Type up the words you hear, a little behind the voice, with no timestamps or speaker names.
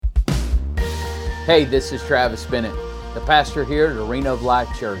Hey, this is Travis Bennett, the pastor here at Arena of Life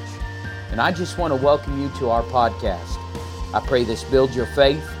Church, and I just want to welcome you to our podcast. I pray this builds your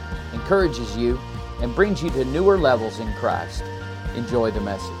faith, encourages you, and brings you to newer levels in Christ. Enjoy the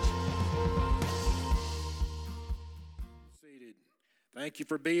message. Seated. Thank you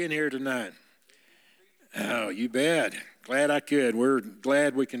for being here tonight. Oh, you bet. Glad I could. We're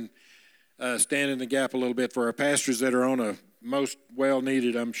glad we can stand in the gap a little bit for our pastors that are on a most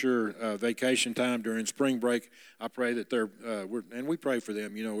well-needed, I'm sure, vacation time during spring break. I pray that and we pray for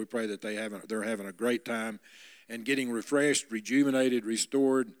them. You know, we pray that they're having a great time and getting refreshed, rejuvenated,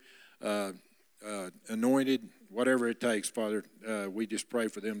 restored, anointed, whatever it takes, Father. We just pray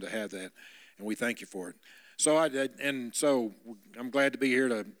for them to have that, and we thank you for it. So I'm glad to be here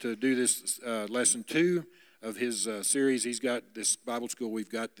to do this lesson 2 of his series. He's got this Bible school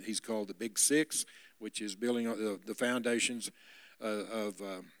he's called the Big Six, which is building the foundations of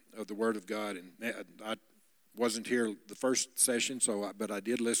the Word of God. And I wasn't here the first session, but I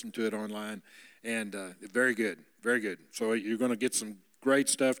did listen to it online, and very good, very good. So you're going to get some great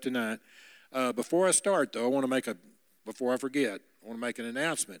stuff tonight. Before I start, though, before I forget, I want to make an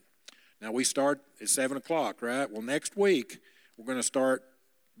announcement. Now, we start at 7 o'clock, right? Well, next week, we're going to start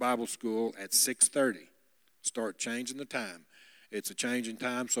Bible school at 6:30. Start changing the time. It's a change in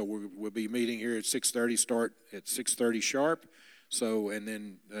time, so we'll be meeting here at 6:30, start at 6:30 sharp. So, and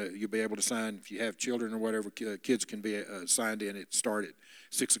then you'll be able to sign, if you have children or whatever, kids can be signed in at start at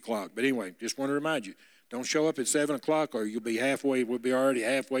 6 o'clock. But anyway, just want to remind you, don't show up at 7 o'clock or we'll be already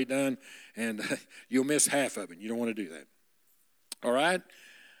halfway done, and you'll miss half of it. You don't want to do that. All right?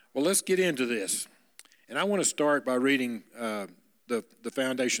 Well, let's get into this. And I want to start by reading the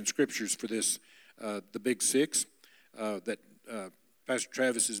foundation scriptures for this, the Big Six, that Pastor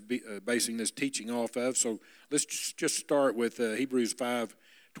Travis is basing this teaching off of. So let's just start with Hebrews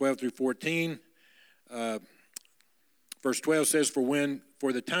 5:12 through 14. Verse 12 says,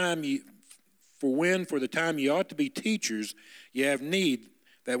 For the time ye ought to be teachers, ye have need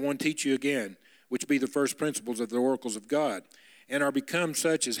that one teach you again, which be the first principles of the oracles of God, and are become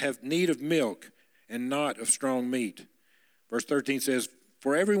such as have need of milk and not of strong meat. Verse 13 says,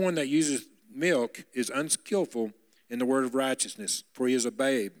 For everyone that uses milk is unskillful in the word of righteousness, for he is a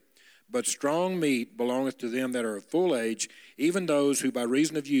babe. But strong meat belongeth to them that are of full age, even those who by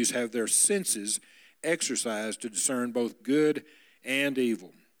reason of use have their senses exercised to discern both good and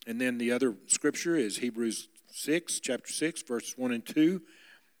evil. And then the other scripture is Hebrews 6, chapter 6, verses 1 and 2.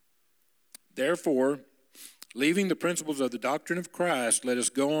 Therefore, leaving the principles of the doctrine of Christ, let us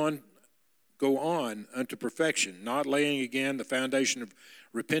go on unto perfection, not laying again the foundation of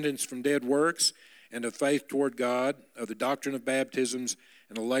repentance from dead works, and of faith toward God, of the doctrine of baptisms,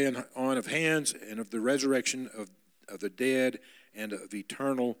 and the laying on of hands, and of the resurrection of the dead, and of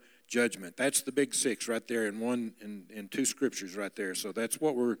eternal judgment. That's the Big Six right there in two scriptures right there. So that's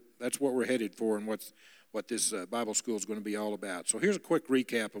what we're headed for, and what this Bible school is going to be all about. So here's a quick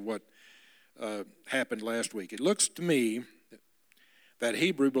recap of what happened last week. It looks to me that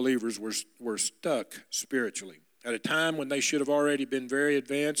Hebrew believers were stuck spiritually. At a time when they should have already been very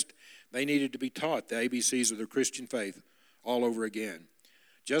advanced, they needed to be taught the ABCs of their Christian faith all over again.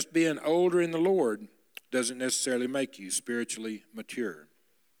 Just being older in the Lord doesn't necessarily make you spiritually mature.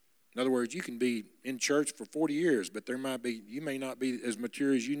 In other words, you can be in church for 40 years, but you may not be as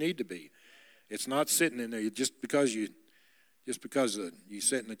mature as you need to be. It's not sitting in there just because you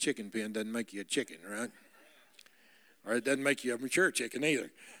sit in a chicken pen doesn't make you a chicken, right? Or it doesn't make you a mature chicken either.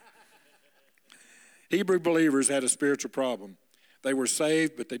 Hebrew believers had a spiritual problem. They were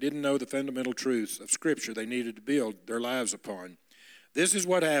saved, but they didn't know the fundamental truths of Scripture they needed to build their lives upon. This is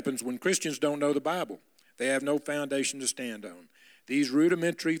what happens when Christians don't know the Bible. They have no foundation to stand on. These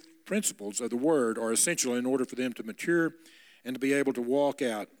rudimentary principles of the Word are essential in order for them to mature and to be able to walk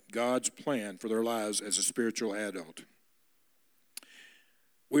out God's plan for their lives as a spiritual adult.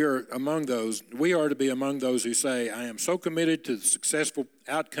 We are to be among those who say, I am so committed to the successful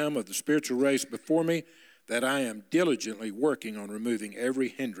outcome of the spiritual race before me that I am diligently working on removing every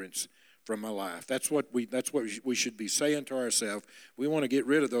hindrance from my life. That's what we should be saying to ourselves. We want to get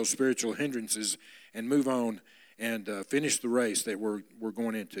rid of those spiritual hindrances and move on and finish the race that we're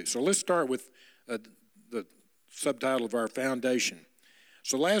going into. So let's start with the subtitle of our foundation.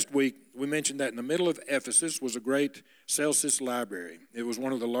 So last week, we mentioned that in the middle of Ephesus was a great Celsus library. It was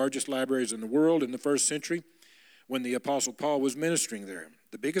one of the largest libraries in the world in the first century when the Apostle Paul was ministering there.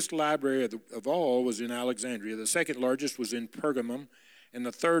 The biggest library of all was in Alexandria. The second largest was in Pergamum, and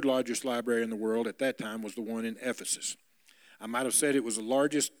the third largest library in the world at that time was the one in Ephesus. I might have said it was the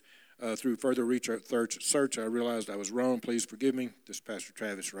largest through further research. I realized I was wrong. Please forgive me. This Pastor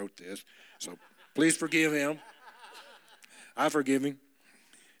Travis wrote this, so Please forgive him. I forgive him.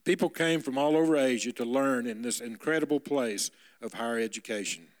 People came from all over Asia to learn in this incredible place of higher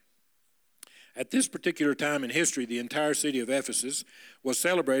education. At this particular time in history, the entire city of Ephesus was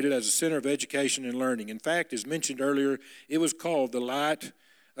celebrated as a center of education and learning. In fact, as mentioned earlier, it was called the Light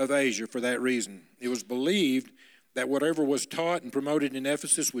of Asia for that reason. It was believed that whatever was taught and promoted in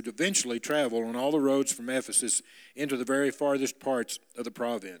Ephesus would eventually travel on all the roads from Ephesus into the very farthest parts of the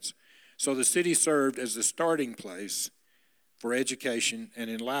province. So the city served as the starting place for education and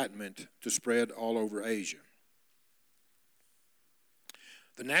enlightenment to spread all over Asia.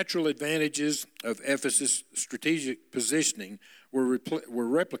 The natural advantages of Ephesus' strategic positioning were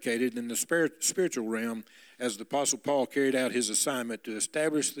replicated in the spiritual realm as the Apostle Paul carried out his assignment to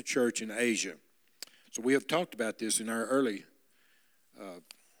establish the church in Asia. So we have talked about this in our early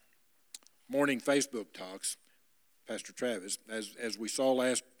morning Facebook talks, Pastor Travis. As we saw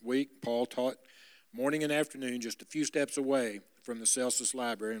last week, Paul taught morning and afternoon just a few steps away from the Celsus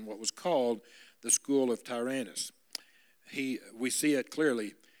Library in what was called the School of Tyrannus. We see it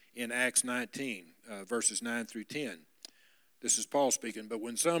clearly in Acts 19, verses 9 through 10. This is Paul speaking, but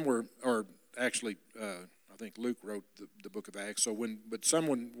when some were, or actually, I think Luke wrote the book of Acts, but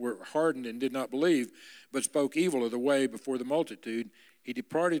someone were hardened and did not believe, but spoke evil of the way before the multitude, he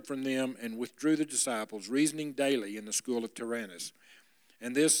departed from them and withdrew the disciples, reasoning daily in the school of Tyrannus.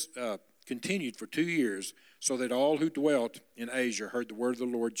 And this continued for 2 years, so that all who dwelt in Asia heard the word of the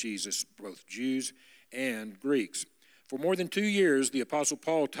Lord Jesus, both Jews and Greeks. For more than 2 years, the Apostle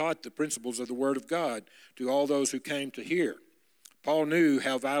Paul taught the principles of the Word of God to all those who came to hear. Paul knew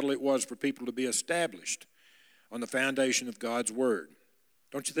how vital it was for people to be established on the foundation of God's Word.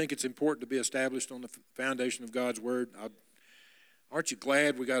 Don't you think it's important to be established on the foundation of God's Word? Aren't you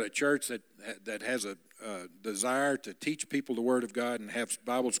glad we got a church that has a desire to teach people the Word of God and have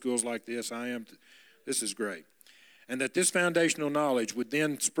Bible schools like this? This is great. And that this foundational knowledge would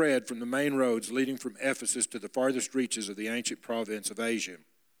then spread from the main roads leading from Ephesus to the farthest reaches of the ancient province of Asia.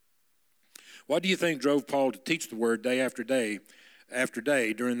 What do you think drove Paul to teach the Word day after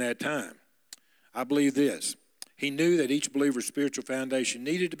day during that time? I believe this. He knew that each believer's spiritual foundation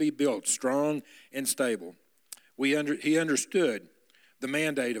needed to be built strong and stable. He understood the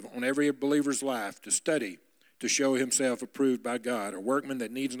mandate on every believer's life to study, to show himself approved by God, a workman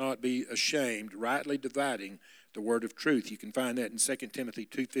that needs not be ashamed, rightly dividing the word of truth. You can find that in 2 Timothy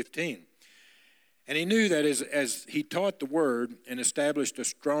 2:15. And he knew that as he taught the word and established a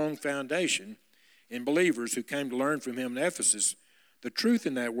strong foundation in believers who came to learn from him in Ephesus, the truth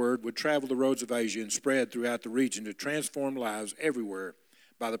in that word would travel the roads of Asia and spread throughout the region to transform lives everywhere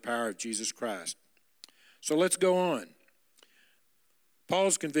by the power of Jesus Christ. So let's go on.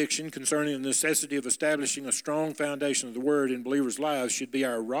 Paul's conviction concerning the necessity of establishing a strong foundation of the word in believers' lives should be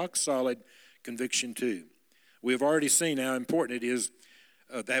our rock-solid conviction too. We have already seen how important it is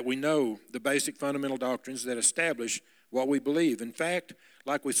that we know the basic fundamental doctrines that establish what we believe. In fact,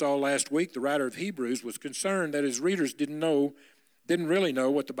 like we saw last week, the writer of Hebrews was concerned that his readers didn't really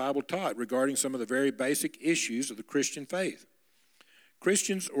know what the Bible taught regarding some of the very basic issues of the Christian faith.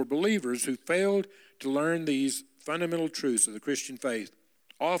 Christians or believers who failed to learn these fundamental truths of the Christian faith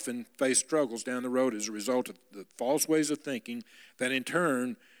often face struggles down the road as a result of the false ways of thinking that in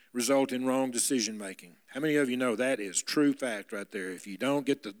turn result in wrong decision making. How many of you know that is true fact right there? If you don't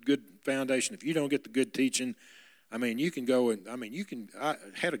get the good foundation, if you don't get the good teaching, I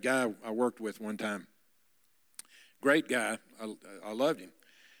had a guy I worked with one time. Great guy. I loved him.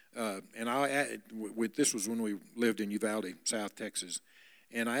 This was when we lived in Uvalde, South Texas.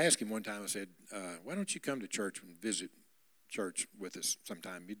 And I asked him one time, I said, why don't you come to church and visit church with us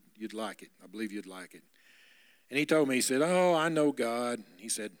sometime? You'd like it. I believe you'd like it. And he told me, he said, oh, I know God. He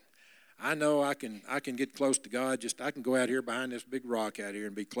said, I know I can get close to God. I can go out here behind this big rock out here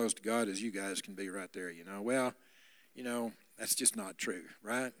and be close to God as you guys can be right there, Well, that's just not true,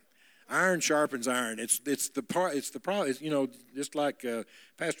 right? Iron sharpens iron. It's the problem. Just like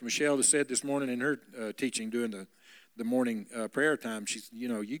Pastor Michelle has said this morning in her teaching during the morning prayer time. She's,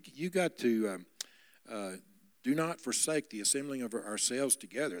 you got to do not forsake the assembling of ourselves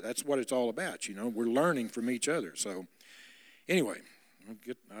together. That's what it's all about. We're learning from each other. So, anyway,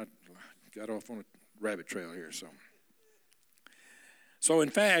 I got off on a rabbit trail here. So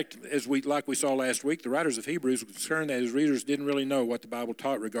in fact, like we saw last week, the writers of Hebrews were concerned that his readers didn't really know what the Bible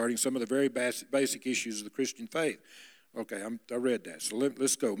taught regarding some of the very basic issues of the Christian faith. Okay, I read that. So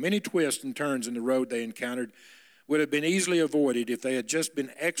let's go. Many twists and turns in the road they encountered would have been easily avoided if they had just been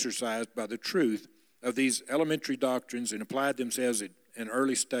exercised by the truth of these elementary doctrines and applied themselves at an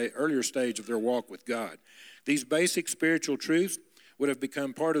earlier stage of their walk with God. These basic spiritual truths would have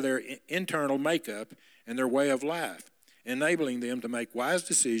become part of their internal makeup and their way of life, enabling them to make wise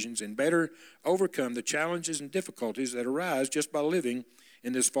decisions and better overcome the challenges and difficulties that arise just by living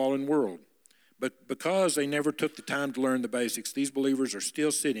in this fallen world. But because they never took the time to learn the basics, these believers are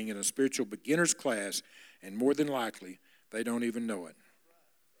still sitting in a spiritual beginner's class, and more than likely, they don't even know it.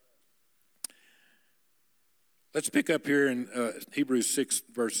 Let's pick up here in Hebrews 6,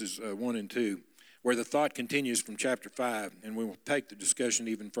 verses 1 and 2, where the thought continues from chapter 5, and we will take the discussion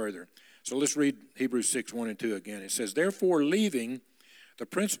even further. So let's read Hebrews 6, 1 and 2 again. It says, "Therefore, leaving the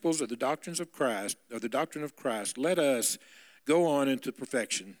principles of the doctrine of Christ, let us go on into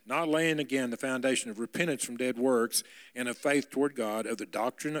perfection, not laying again the foundation of repentance from dead works and of faith toward God, of the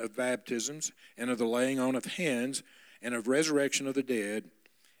doctrine of baptisms and of the laying on of hands and of resurrection of the dead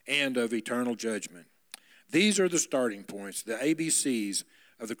and of eternal judgment." These are the starting points, the ABCs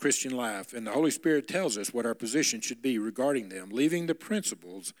of the Christian life, and the Holy Spirit tells us what our position should be regarding them, leaving the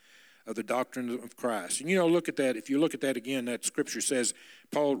principles of the doctrine of Christ. And look at that. If you look at that again, that scripture says,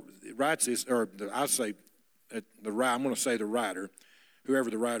 Paul writes this, or I'm going to say the writer, whoever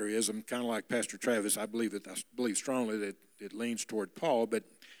the writer is. I'm kind of like Pastor Travis. I believe strongly that it leans toward Paul, but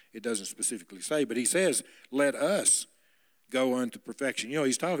it doesn't specifically say. But he says, let us go unto perfection.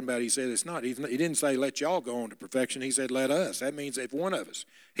 He's talking about, he said it's not. He didn't say let y'all go on to perfection. He said let us. That means if one of us,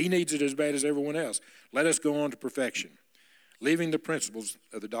 he needs it as bad as everyone else. Let us go on to perfection, leaving the principles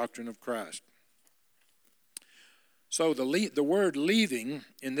of the doctrine of Christ. So the word leaving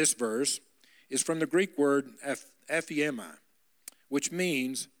in this verse is from the Greek word aphiemi, which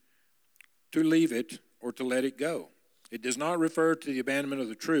means to leave it or to let it go. It does not refer to the abandonment of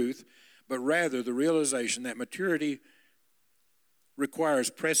the truth, but rather the realization that maturity requires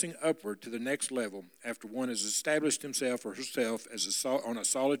pressing upward to the next level after one has established himself or herself on a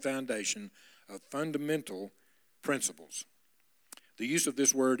solid foundation of fundamental principles. The use of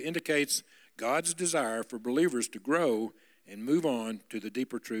this word indicates God's desire for believers to grow and move on to the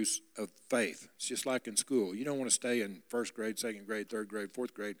deeper truths of faith. It's just like in school. You don't want to stay in first grade, second grade, third grade,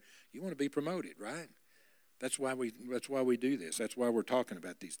 fourth grade. You want to be promoted, right? That's why we do this. That's why we're talking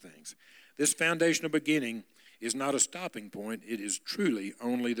about these things. This foundational beginning is not a stopping point. It is truly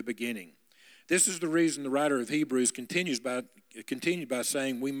only the beginning. This is the reason the writer of Hebrews continued by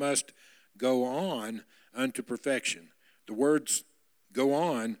saying we must go on unto perfection. The words go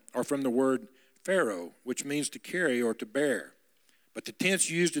on are from the word pharaoh, which means to carry or to bear. But the tense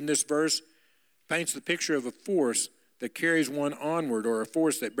used in this verse paints the picture of a force that carries one onward, or a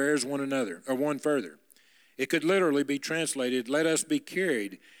force that bears one another, or one further. It could literally be translated, let us be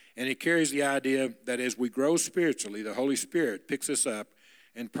carried. And it carries the idea that as we grow spiritually, the Holy Spirit picks us up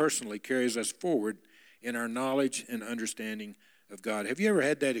and personally carries us forward in our knowledge and understanding of God. Have you ever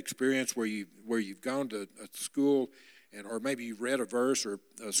had that experience where you've gone to a school or maybe you've read a verse or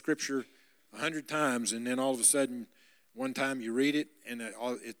a scripture 100 times, and then all of a sudden one time you read it, and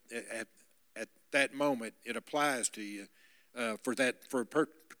at that moment it applies to you for a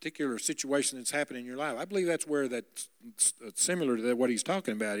particular situation that's happening in your life? I believe that's where that's similar to what he's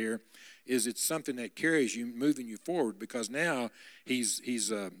talking about here. Is it's something that carries you, moving you forward, because now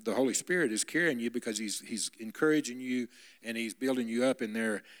the Holy Spirit is carrying you because he's encouraging you and he's building you up in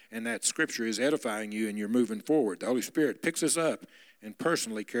there, and that scripture is edifying you and you're moving forward. The Holy Spirit picks us up and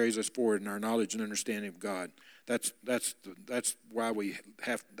personally carries us forward in our knowledge and understanding of God. That's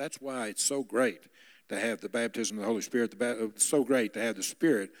why it's so great to have the baptism of the Holy Spirit. It's so great to have the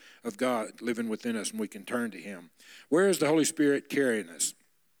Spirit of God living within us, and we can turn to Him. Where is the Holy Spirit carrying us?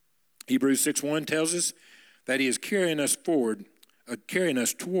 Hebrews 6:1 tells us that He is carrying us toward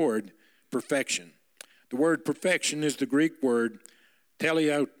perfection. The word perfection is the Greek word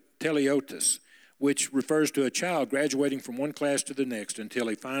teleiotis, which refers to a child graduating from one class to the next until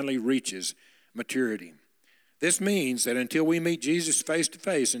he finally reaches maturity. This means that until we meet Jesus face to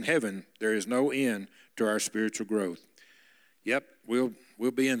face in heaven, there is no end to our spiritual growth. Yep, we'll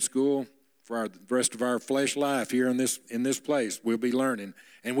be in school for the rest of our flesh life here in this place. We'll be learning,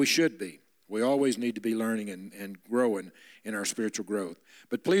 and we should be. We always need to be learning and growing in our spiritual growth.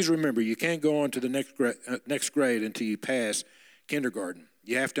 But please remember, you can't go on to the next grade until you pass kindergarten.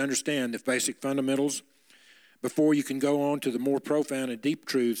 You have to understand the basic fundamentals before you can go on to the more profound and deep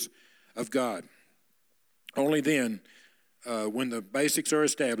truths of God. Only then, when the basics are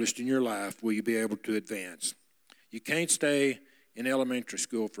established in your life, will you be able to advance. You can't stay in elementary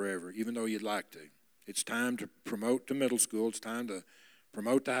school forever, even though you'd like to. It's time to promote to middle school. It's time to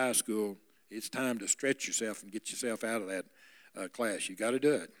promote to high school. It's time to stretch yourself and get yourself out of that class. You got to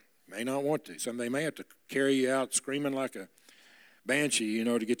do it. You may not want to. They may have to carry you out screaming like a banshee,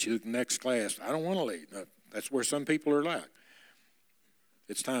 to get you to the next class. I don't want to leave. No, that's where some people are like.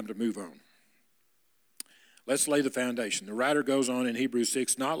 it's time to move on. Let's lay the foundation. The writer goes on in Hebrews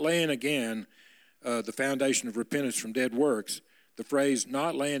 6, not laying again the foundation of repentance from dead works. The phrase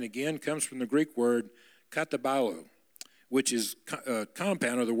not laying again comes from the Greek word katabalo, which is a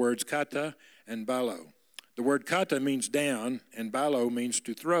compound of the words kata and balo. The word kata means down, and balo means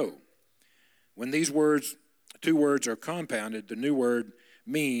to throw. When these two words are compounded, the new word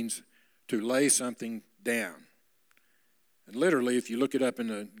means to lay something down. And literally, if you look it up in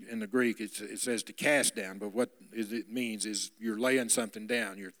the Greek, it says to cast down. But what it means is you're laying something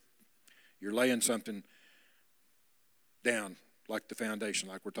down. You're laying something down, like the foundation,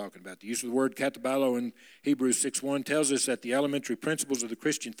 like we're talking about. The use of the word katabalo in Hebrews 6:1 tells us that the elementary principles of the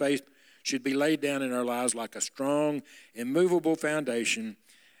Christian faith should be laid down in our lives like a strong, immovable foundation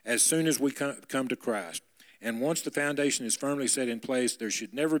as soon as we come to Christ. And once the foundation is firmly set in place, there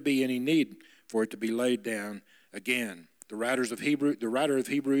should never be any need for it to be laid down again. The writer of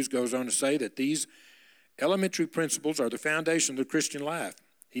Hebrews goes on to say that these elementary principles are the foundation of the Christian life.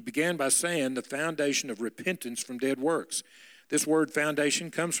 He began by saying the foundation of repentance from dead works. This word foundation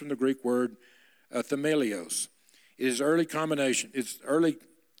comes from the Greek word themelios. It is early combination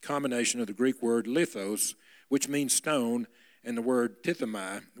of the Greek word lithos, which means stone, and the word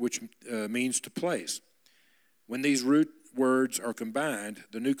tithemi, which means to place. When these root words are combined,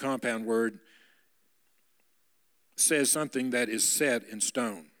 the new compound word says something that is set in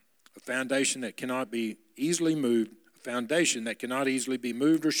stone, a foundation that cannot be easily moved, a foundation that cannot easily be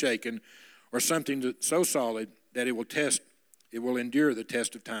moved or shaken, or something so solid that it will endure the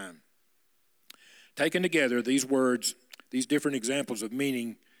test of time. Taken together, these words, these different examples of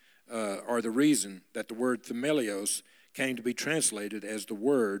meaning are the reason that the word themelios came to be translated as the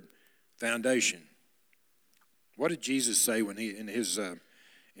word foundation. What did Jesus say when he in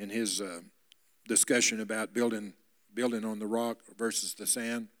his discussion about building on the rock versus the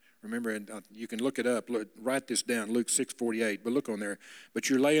sand? Remember, and you can look it up. Write this down, Luke 6:48. But look on there. But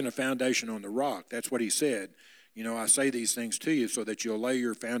you're laying a foundation on the rock. That's what he said. You know, I say these things to you so that you'll lay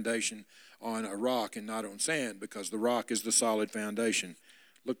your foundation on a rock and not on sand, because the rock is the solid foundation.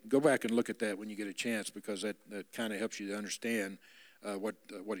 Go back and look at that when you get a chance, because that kind of helps you to understand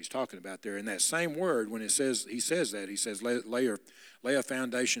what he's talking about there. And that same word, when he says lay a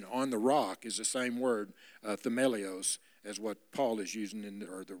foundation on the rock, is the same word, themelios, as what Paul is using,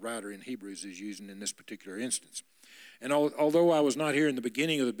 or the writer in Hebrews is using in this particular instance. And although I was not here in the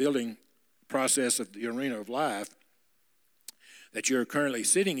beginning of the building process of the arena of life that you're currently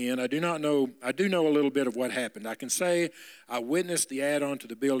sitting in, I do know a little bit of what happened. I can say I witnessed the add-on to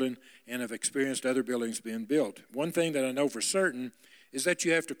the building and have experienced other buildings being built. One thing that I know for certain is that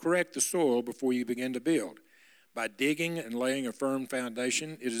you have to correct the soil before you begin to build. By digging and laying a firm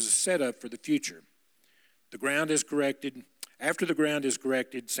foundation, it is a setup for the future. The ground is corrected. After the ground is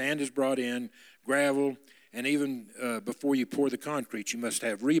corrected, sand is brought in, gravel, and even before you pour the concrete, you must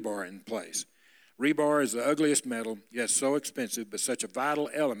have rebar in place. Rebar is the ugliest metal, yet so expensive, but such a vital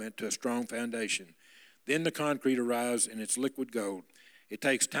element to a strong foundation. Then the concrete arrives in its liquid gold. It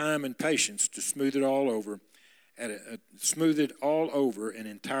takes time and patience to smooth it all over an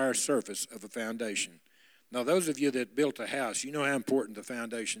entire surface of a foundation. Now, those of you that built a house, you know how important the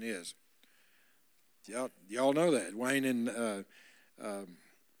foundation is. Y'all know that. Wayne and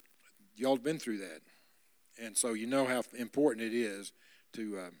y'all have been through that, and so you know how important it is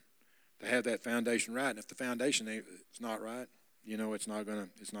to have that foundation right. And if the foundation is not right, you know it's not gonna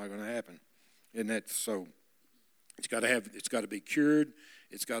happen. And that's so. It's got to be cured.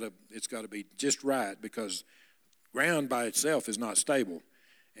 It's got to be just right, because ground by itself is not stable,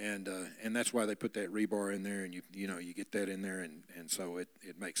 and that's why they put that rebar in there, and you get that in there, and so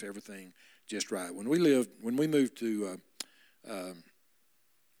it makes everything just right. When we moved to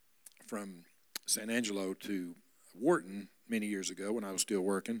from San Angelo to Wharton many years ago, when I was still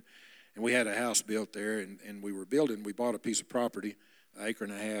working, and we had a house built there, and we bought a piece of property, an acre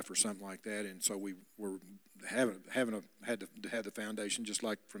and a half or something like that, and so we were had to have the foundation just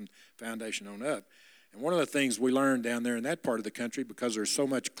like from foundation on up. And one of the things we learned down there in that part of the country, because there's so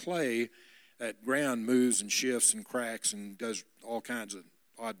much clay, that ground moves and shifts and cracks and does all kinds of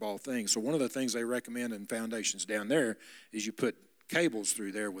oddball things. So one of the things they recommend in foundations down there is you put cables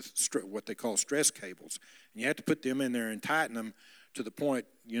through there with what they call stress cables. And you have to put them in there and tighten them to the point,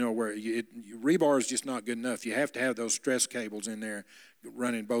 where rebar is just not good enough. You have to have those stress cables in there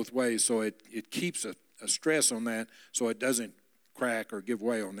running both ways, so it keeps a stress on that, so it doesn't crack or give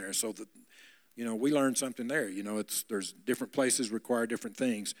way on there. So that, we learned something there. There's different places require different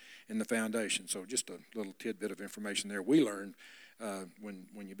things in the foundation. So just a little tidbit of information there. We learned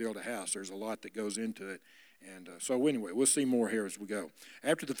when you build a house, there's a lot that goes into it, And so anyway, we'll see more here as we go.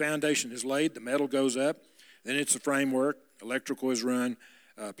 After the foundation is laid, the metal goes up. Then it's the framework. Electrical is run.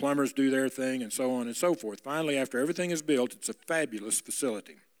 Plumbers do their thing, and so on and so forth. Finally, after everything is built, it's a fabulous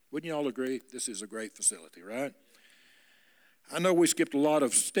facility. Wouldn't you all agree? This is a great facility, right? I know we skipped a lot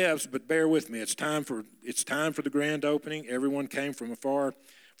of steps, but bear with me. It's time for the grand opening. Everyone came from far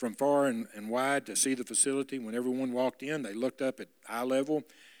and wide to see the facility. When everyone walked in, they looked up at eye level,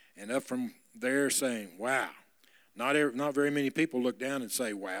 and up from there saying, "Wow." Not very many people look down and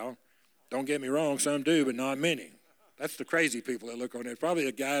say, "Wow." Don't get me wrong, some do, but not many. That's the crazy people that look on it. Probably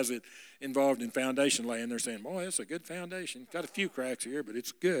the guys that involved in foundation laying, they're saying, "Boy, that's a good foundation. Got a few cracks here, but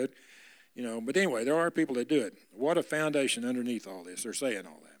it's good." But anyway, there are people that do it. What a foundation underneath all this. They're saying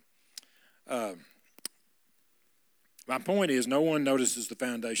all that. My point is, no one notices the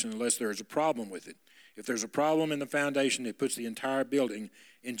foundation unless there is a problem with it. If there's a problem in the foundation, it puts the entire building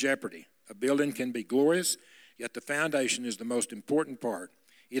in jeopardy. A building can be glorious, yet the foundation is the most important part.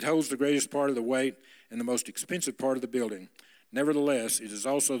 It holds the greatest part of the weight and the most expensive part of the building. Nevertheless, it is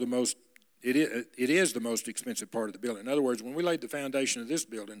also the most expensive part of the building. In other words, when we laid the foundation of this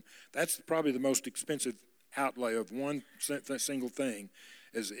building, that's probably the most expensive outlay of one single thing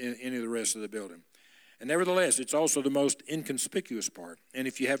as in any of the rest of the building. And nevertheless, it's also the most inconspicuous part. And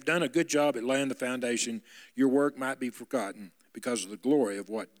if you have done a good job at laying the foundation, your work might be forgotten because of the glory of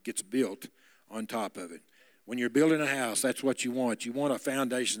what gets built on top of it. When you're building a house, that's what you want. You want a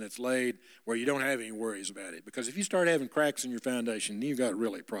foundation that's laid where you don't have any worries about it. Because if you start having cracks in your foundation, you've got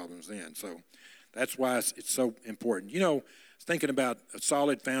really problems then. So that's why it's so important. Thinking about a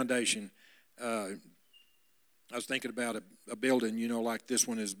solid foundation, I was thinking about a building, like this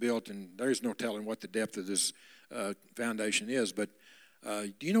one is built, and there's no telling what the depth of this foundation is. But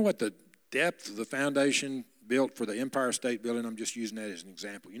do you know what the depth of the foundation built for the Empire State Building? I'm just using that as an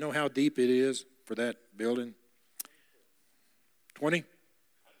example. You know how deep it is for that building? 20?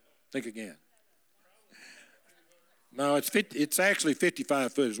 Think again. No, it's actually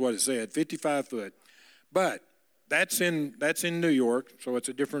 55 foot is what it said, 55 foot. But that's in New York, so it's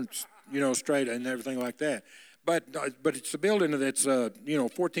a different, strata and everything like that. But it's a building that's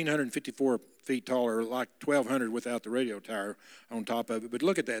 1,454 feet tall, or like 1,200 without the radio tower on top of it. But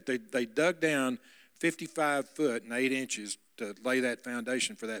look at that. They dug down 55 foot and 8 inches to lay that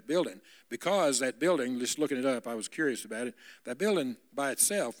foundation for that building, because that building, just looking it up, I was curious about it, that building by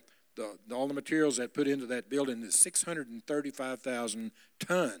itself, all the materials that put into that building is 635,000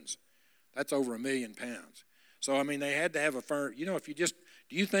 tons. That's over 1 million pounds. So, they had to have a firm, do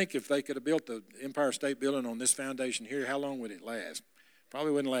you think if they could have built the Empire State Building on this foundation here, how long would it last?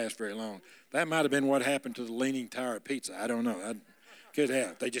 Probably wouldn't last very long. That might have been what happened to the Leaning Tower of Pisa. I don't know. Could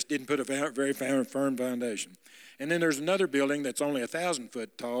have. They just didn't put a very firm foundation. And then there's another building that's only 1,000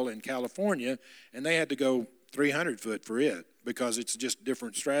 foot tall in California, and they had to go 300 foot for it because it's just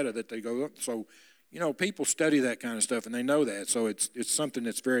different strata that they go up. So, people study that kind of stuff, and they know that. So it's something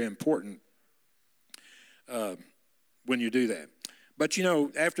that's very important when you do that. But,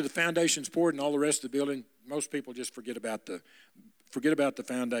 after the foundation's poured and all the rest of the building, most people just forget about the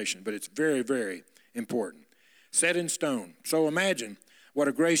foundation. But it's very, very important. Set in stone. So imagine what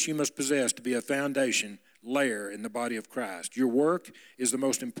a grace you must possess to be a foundation layer in the body of Christ. Your work is the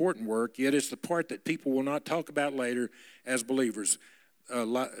most important work, yet it's the part that people will not talk about later as believers.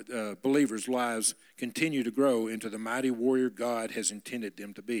 Believers' lives continue to grow into the mighty warrior God has intended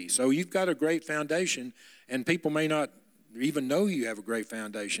them to be. So you've got a great foundation, and people may not even know you have a great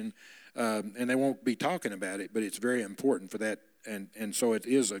foundation, and they won't be talking about it, but it's very important for that. And so it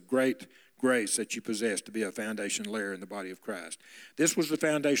is a great grace that you possess to be a foundation layer in the body of Christ. This was the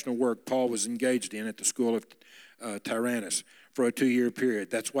foundational work Paul was engaged in at the school of Tyrannus for a 2-year period.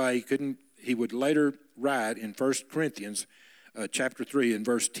 That's why he would later write in 1 Corinthians chapter 3 and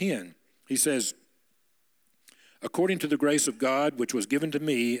verse 10. He says, "According to the grace of God, which was given to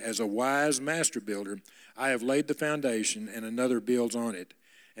me as a wise master builder, I have laid the foundation, and another builds on it.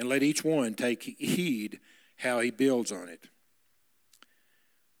 And let each one take heed how he builds on it."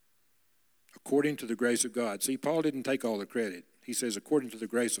 According to the grace of God. See, Paul didn't take all the credit. He says, according to the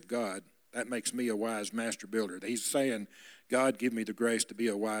grace of God, that makes me a wise master builder. He's saying, God, give me the grace to be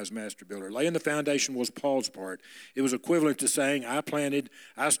a wise master builder. Laying the foundation was Paul's part. It was equivalent to saying, I planted,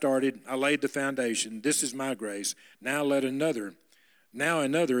 I started, I laid the foundation. This is my grace. Now another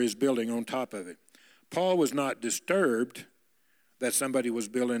is building on top of it. Paul was not disturbed that somebody was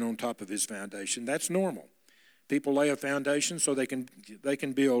building on top of his foundation. That's normal. People lay a foundation so they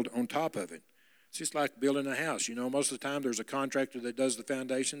can build on top of it. It's just like building a house. Most of the time there's a contractor that does the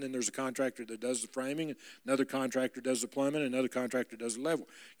foundation, then there's a contractor that does the framing, another contractor does the plumbing, another contractor does the level.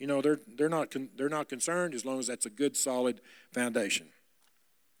 They're not concerned as long as that's a good, solid foundation.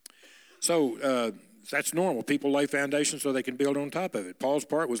 So that's normal. People lay foundation so they can build on top of it. Paul's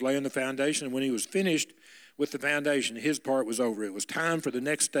part was laying the foundation, and when he was finished with the foundation, his part was over. It was time for the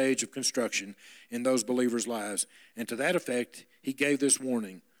next stage of construction in those believers' lives. And to that effect, he gave this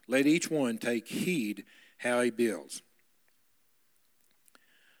warning: let each one take heed how he builds.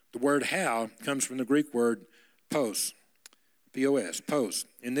 The word how comes from the Greek word pos, P-O-S, pos.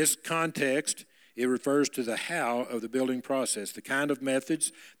 In this context, it refers to the how of the building process, the kind of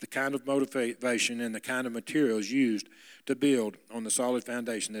methods, the kind of motivation, and the kind of materials used to build on the solid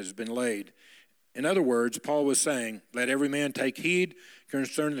foundation that has been laid. In other words, Paul was saying, let every man take heed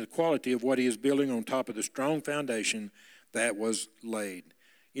concerning the quality of what he is building on top of the strong foundation that was laid.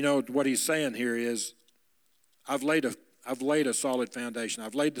 What he's saying here is, I've laid a solid foundation.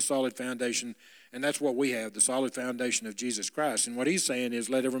 I've laid the solid foundation, and that's what we have, the solid foundation of Jesus Christ. And what he's saying is,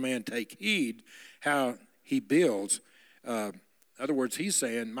 let every man take heed how he builds. In other words, he's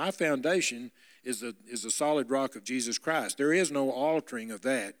saying, my foundation is the solid rock of Jesus Christ. There is no altering of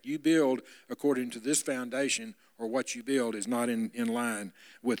that. You build according to this foundation, or what you build is not in line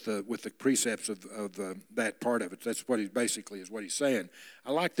with the precepts of that part of it. That's what he's saying.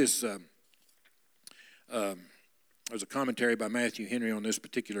 I like this. There's a commentary by Matthew Henry on this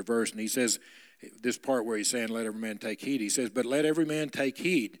particular verse, and he says, this part where he's saying, let every man take heed, he says, but let every man take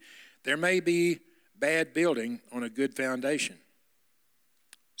heed. There may be bad building on a good foundation.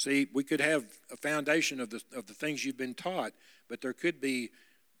 See, we could have a foundation of the things you've been taught, but there could be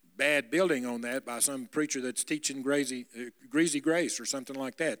bad building on that by some preacher that's teaching greasy grace or something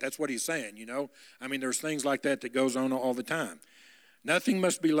like that. That's what he's saying, there's things like that that goes on all the time. Nothing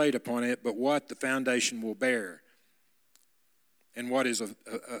must be laid upon it but what the foundation will bear and what is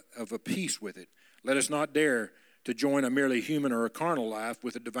of a piece with it. Let us not dare to join a merely human or a carnal life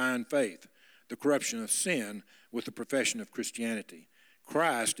with a divine faith, the corruption of sin with the profession of Christianity.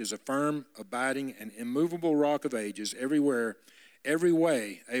 Christ is a firm, abiding, and immovable rock of ages, everywhere, every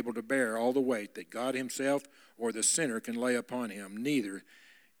way able to bear all the weight that God himself or the sinner can lay upon him. Neither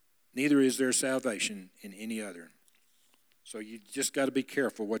is there salvation in any other. So you just got to be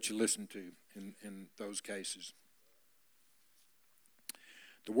careful what you listen to in those cases.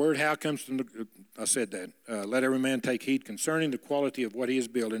 The word how comes from, I said that, let every man take heed concerning the quality of what he is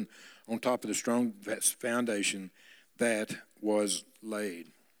building on top of the strong foundation that was laid.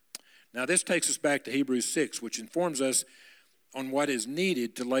 Now this takes us back to Hebrews 6, which informs us on what is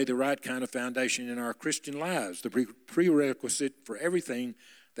needed to lay the right kind of foundation in our Christian lives, the prerequisite for everything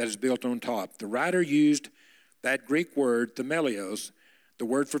that is built on top. The writer used that Greek word, themelios, the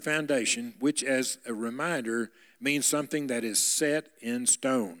word for foundation, which as a reminder means something that is set in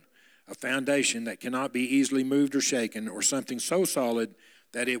stone, a foundation that cannot be easily moved or shaken, or something so solid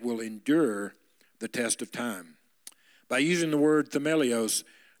that it will endure the test of time. By using the word themelios,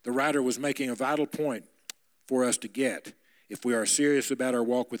 the writer was making a vital point for us to get if we are serious about our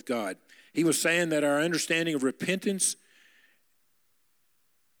walk with God. He was saying that our understanding of repentance,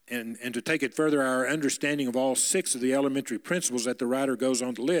 and to take it further, our understanding of all 6 of the elementary principles that the writer goes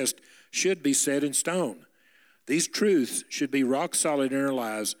on to list should be set in stone. These truths should be rock solid in our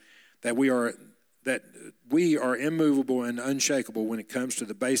lives, that we are immovable and unshakable when it comes to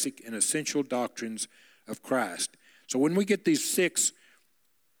the basic and essential doctrines of Christ. So when we get these 6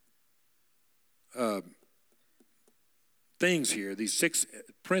 things here, these 6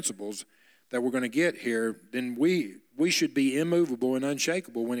 principles that we're going to get here, then we should be immovable and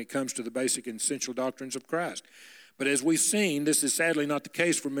unshakable when it comes to the basic and essential doctrines of Christ. But as we've seen, this is sadly not the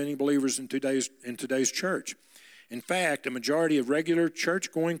case for many believers in today's church. In fact, a majority of regular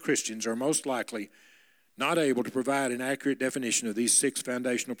church-going Christians are most likely not able to provide an accurate definition of these 6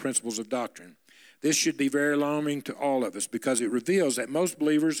 foundational principles of doctrine. This should be very alarming to all of us because it reveals that most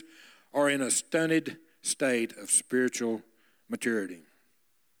believers are in a stunted state of spiritual maturity.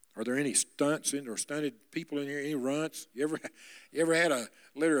 Are there any stunts or stunted people in here? Any runts? You ever had a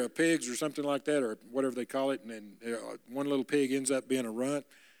litter of pigs or something like that, or whatever they call it, and then one little pig ends up being a runt?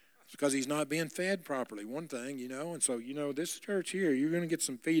 It's because he's not being fed properly, one thing, And so, this church here, you're going to get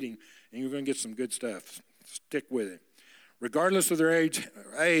some feeding, and you're going to get some good stuff. Stick with it. Regardless of their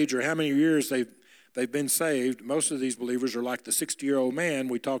age or how many years they've been saved, most of these believers are like the 60-year-old man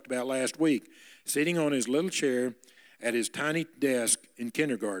we talked about last week, sitting on his little chair at his tiny desk in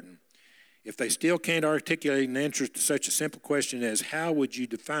kindergarten. If they still can't articulate an answer to such a simple question as how would you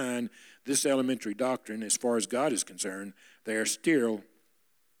define this elementary doctrine as far as God is concerned, they are still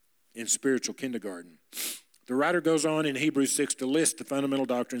in spiritual kindergarten. The writer goes on in Hebrews 6 to list the fundamental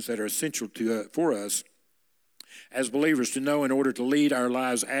doctrines that are essential for us as believers to know in order to lead our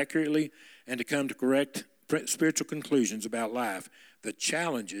lives accurately and to come to correct spiritual conclusions about life, the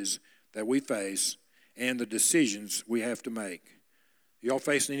challenges that we face, and the decisions we have to make. Y'all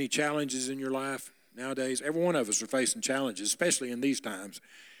facing any challenges in your life nowadays? Every one of us are facing challenges, especially in these times,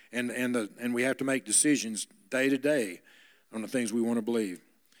 and we have to make decisions day to day on the things we want to believe.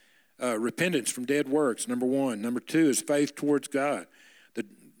 Repentance from dead works, number 1. Number 2 is faith towards God.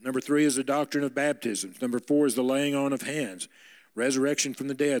 Number 3 is the doctrine of baptisms. Number 4 is the laying on of hands. Resurrection from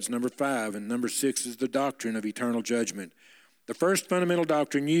the dead is number 5. And number 6 is the doctrine of eternal judgment. The first fundamental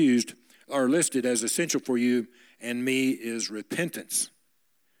doctrine used or listed as essential for you and me is repentance.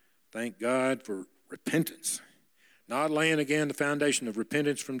 Thank God for repentance. Not laying again the foundation of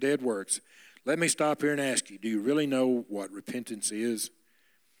repentance from dead works. Let me stop here and ask you, do you really know what repentance is?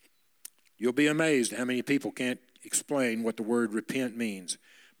 You'll be amazed how many people can't explain what the word repent means.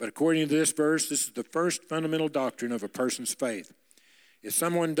 But according to this verse, this is the first fundamental doctrine of a person's faith. If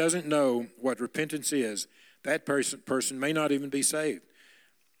someone doesn't know what repentance is, that person may not even be saved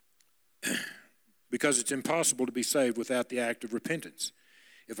because it's impossible to be saved without the act of repentance.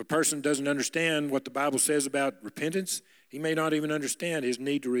 If a person doesn't understand what the Bible says about repentance, he may not even understand his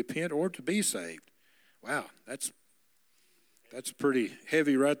need to repent or to be saved. Wow, that's pretty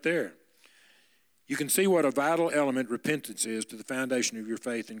heavy right there. You can see what a vital element repentance is to the foundation of your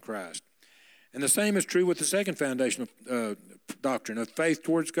faith in Christ. And the same is true with the second foundational doctrine of faith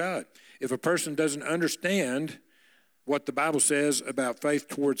towards God. If a person doesn't understand what the Bible says about faith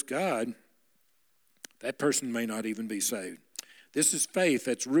towards God, that person may not even be saved. This is faith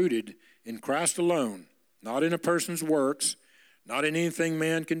that's rooted in Christ alone, not in a person's works, not in anything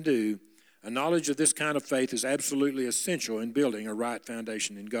man can do. A knowledge of this kind of faith is absolutely essential in building a right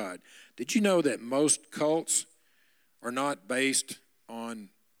foundation in God. Did you know that most cults are not based on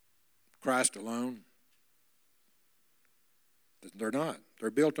Christ alone? They're not.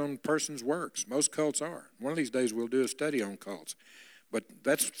 They're built on person's works. Most cults are. One of these days we'll do a study on cults. But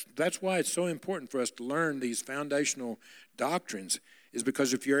that's why it's so important for us to learn these foundational doctrines, is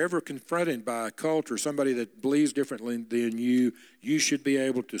because if you're ever confronted by a cult or somebody that believes differently than you, you should be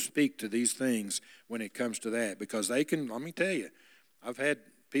able to speak to these things when it comes to that. Because they can, let me tell you, I've had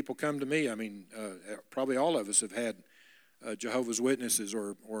people come to me, probably all of us have had Jehovah's Witnesses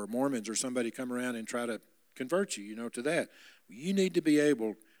or Mormons or somebody come around and try to convert you, to that. You need to be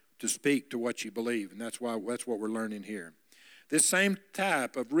able to speak to what you believe, and that's what we're learning here. This same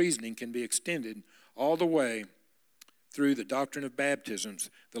type of reasoning can be extended all the way through the doctrine of baptisms,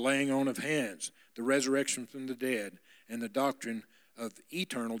 the laying on of hands, the resurrection from the dead, and the doctrine of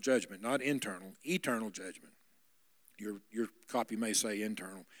eternal judgment, not internal, eternal judgment. Your copy may say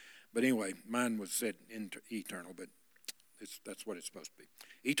internal, but anyway, mine was said eternal, but that's what it's supposed to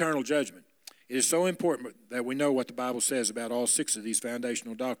be. Eternal judgment. It is so important that we know what the Bible says about all 6 of these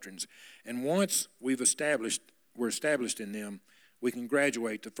foundational doctrines, and once we're established in them, we can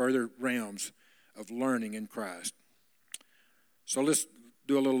graduate to further realms of learning in Christ. So let's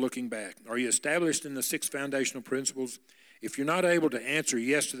do a little looking back. Are you established in the 6 foundational principles? If you're not able to answer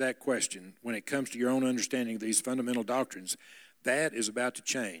yes to that question when it comes to your own understanding of these fundamental doctrines, that is about to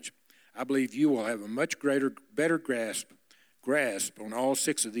change. I believe you will have a much better grasp on all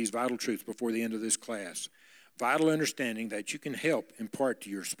 6 of these vital truths before the end of this class. Vital understanding that you can help impart to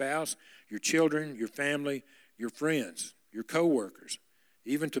your spouse, your children, your family, your friends, your co-workers,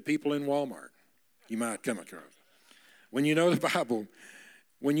 even to people in Walmart you might come across. When you know the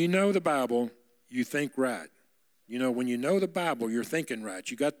Bible, you think right. When you know the Bible, you're thinking right.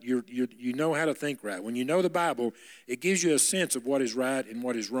 You know how to think right. When you know the Bible, it gives you a sense of what is right and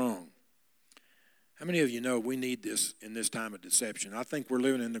what is wrong. How many of you know we need this in this time of deception? I think we're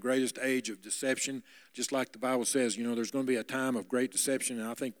living in the greatest age of deception, just like the Bible says. There's going to be a time of great deception, and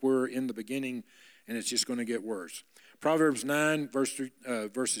I think we're in the beginning, and it's just going to get worse. Proverbs 9, verse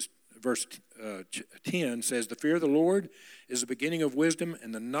 10 says, "The fear of the Lord is the beginning of wisdom,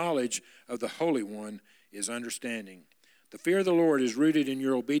 and the knowledge of the Holy One is understanding." The fear of the Lord is rooted in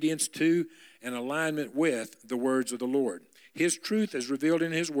your obedience to and alignment with the words of the Lord. His truth is revealed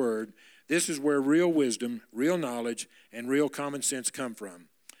in His Word. This is where real wisdom, real knowledge, and real common sense come from.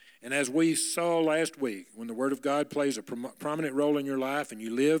 And as we saw last week, when the Word of God plays a prominent role in your life and you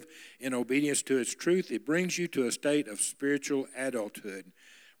live in obedience to its truth, it brings you to a state of spiritual adulthood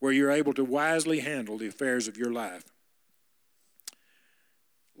where you're able to wisely handle the affairs of your life.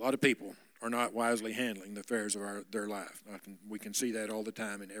 A lot of people are not wisely handling the affairs of their life. We can see that all the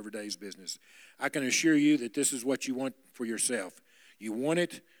time in everyday's business. I can assure you that this is what you want for yourself. You want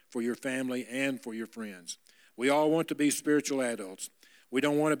it for your family and for your friends. We all want to be spiritual adults. We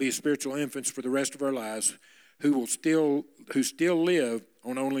don't want to be spiritual infants for the rest of our lives who still live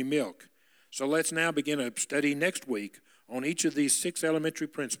on only milk. So let's now begin a study next week on each of these 6 elementary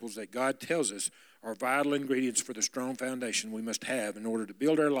principles that God tells us are vital ingredients for the strong foundation we must have in order to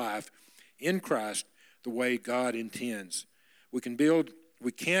build our life in Christ the way God intends. We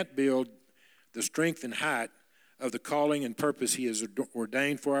can't build the strength and height of the calling and purpose He has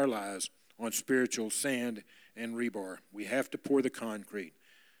ordained for our lives on spiritual sand and rebar. We have to pour the concrete.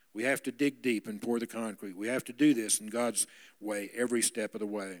 We have to dig deep and pour the concrete. We have to do this in God's way every step of the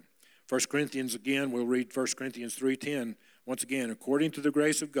way. 1 Corinthians again, we'll read 1 Corinthians 3:10. Once again, according to the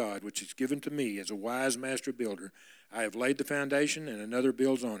grace of God, which is given to me as a wise master builder, I have laid the foundation and another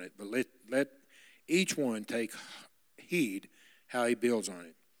builds on it. But let each one take heed how he builds on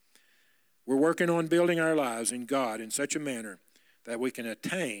it. We're working on building our lives in God in such a manner that we can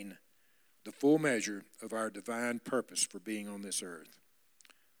attain the full measure of our divine purpose for being on this earth.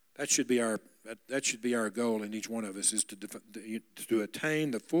 That should be our goal in each one of us, is to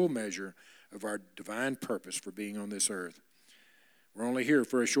attain the full measure of our divine purpose for being on this earth. We're only here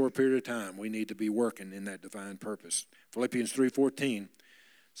for a short period of time. We need to be working in that divine purpose. Philippians 3:14,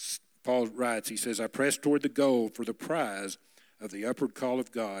 Paul writes, he says, I press toward the goal for the prize of the upward call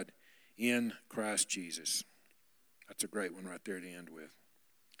of God in Christ Jesus. That's a great one right there to end with.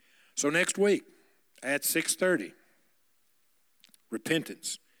 So next week at 6:30,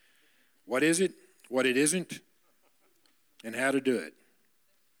 repentance. What is it, what it isn't, and how to do it.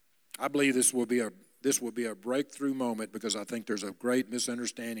 I believe this will be a breakthrough moment, because I think there's a great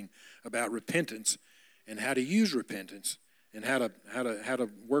misunderstanding about repentance and how to use repentance and how to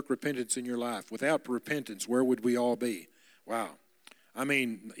work repentance in your life. Without repentance, where would we all be? Wow. I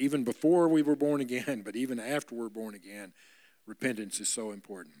mean, even before we were born again, but even after we're born again, repentance is so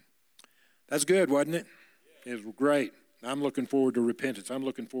important. That's good, wasn't it? It was great. I'm looking forward to repentance. I'm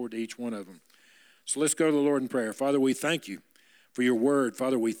looking forward to each one of them. So let's go to the Lord in prayer. Father, we thank you for your word.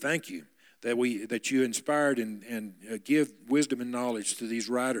 Father, we thank you that you inspired and give wisdom and knowledge to these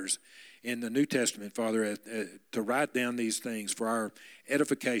writers in the New Testament, Father, to write down these things for our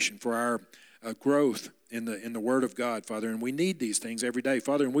edification, for our growth in the Word of God, Father. And we need these things every day,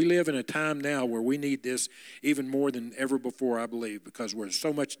 Father. And we live in a time now where we need this even more than ever before, I believe, because there's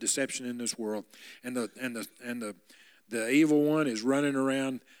so much deception in this world, and the evil one is running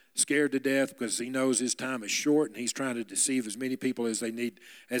around scared to death because he knows his time is short, and he's trying to deceive as many people as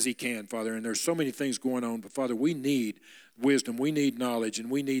he can, Father. And there's so many things going on, but Father, we need wisdom, we need knowledge,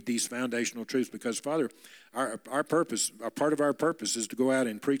 and we need these foundational truths, because Father, our purpose, a part of our purpose is to go out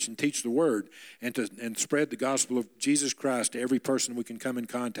and preach and teach the word and spread the gospel of Jesus Christ to every person we can come in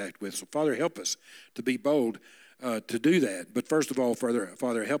contact with. So Father, help us to be bold to do that. But first of all,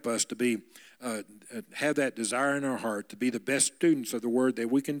 Father, help us to have that desire in our heart to be the best students of the word that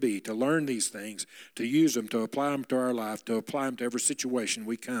we can be, to learn these things, to use them, to apply them to our life, to apply them to every situation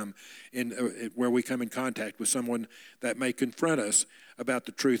we come in, where we come in contact with someone that may confront us about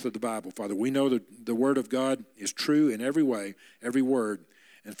the truth of the Bible. Father, we know that the word of God is true in every way, every word.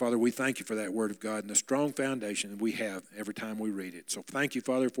 And Father, we thank you for that word of God and the strong foundation that we have every time we read it. So thank you,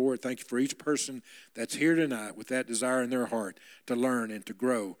 Father, for it. Thank you for each person that's here tonight with that desire in their heart to learn and to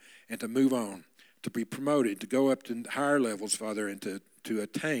grow and to move on, to be promoted, to go up to higher levels, Father, and to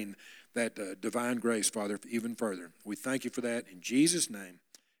attain that divine grace, Father, even further. We thank you for that. In Jesus' name,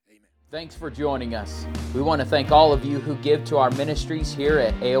 amen. Thanks for joining us. We want to thank all of you who give to our ministries here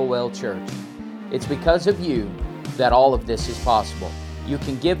at AOL Church. It's because of you that all of this is possible. You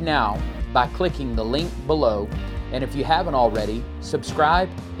can give now by clicking the link below, and if you haven't already, subscribe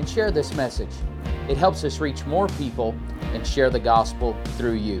and share this message. It helps us reach more people and share the gospel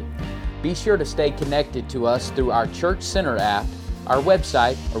through you. Be sure to stay connected to us through our Church Center app, our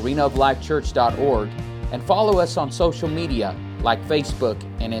website, arenaoflifechurch.org, and follow us on social media like Facebook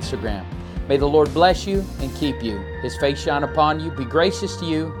and Instagram. May the Lord bless you and keep you. His face shine upon you, be gracious to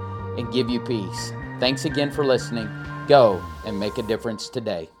you, and give you peace. Thanks again for listening. Go and make a difference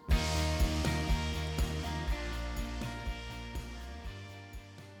today.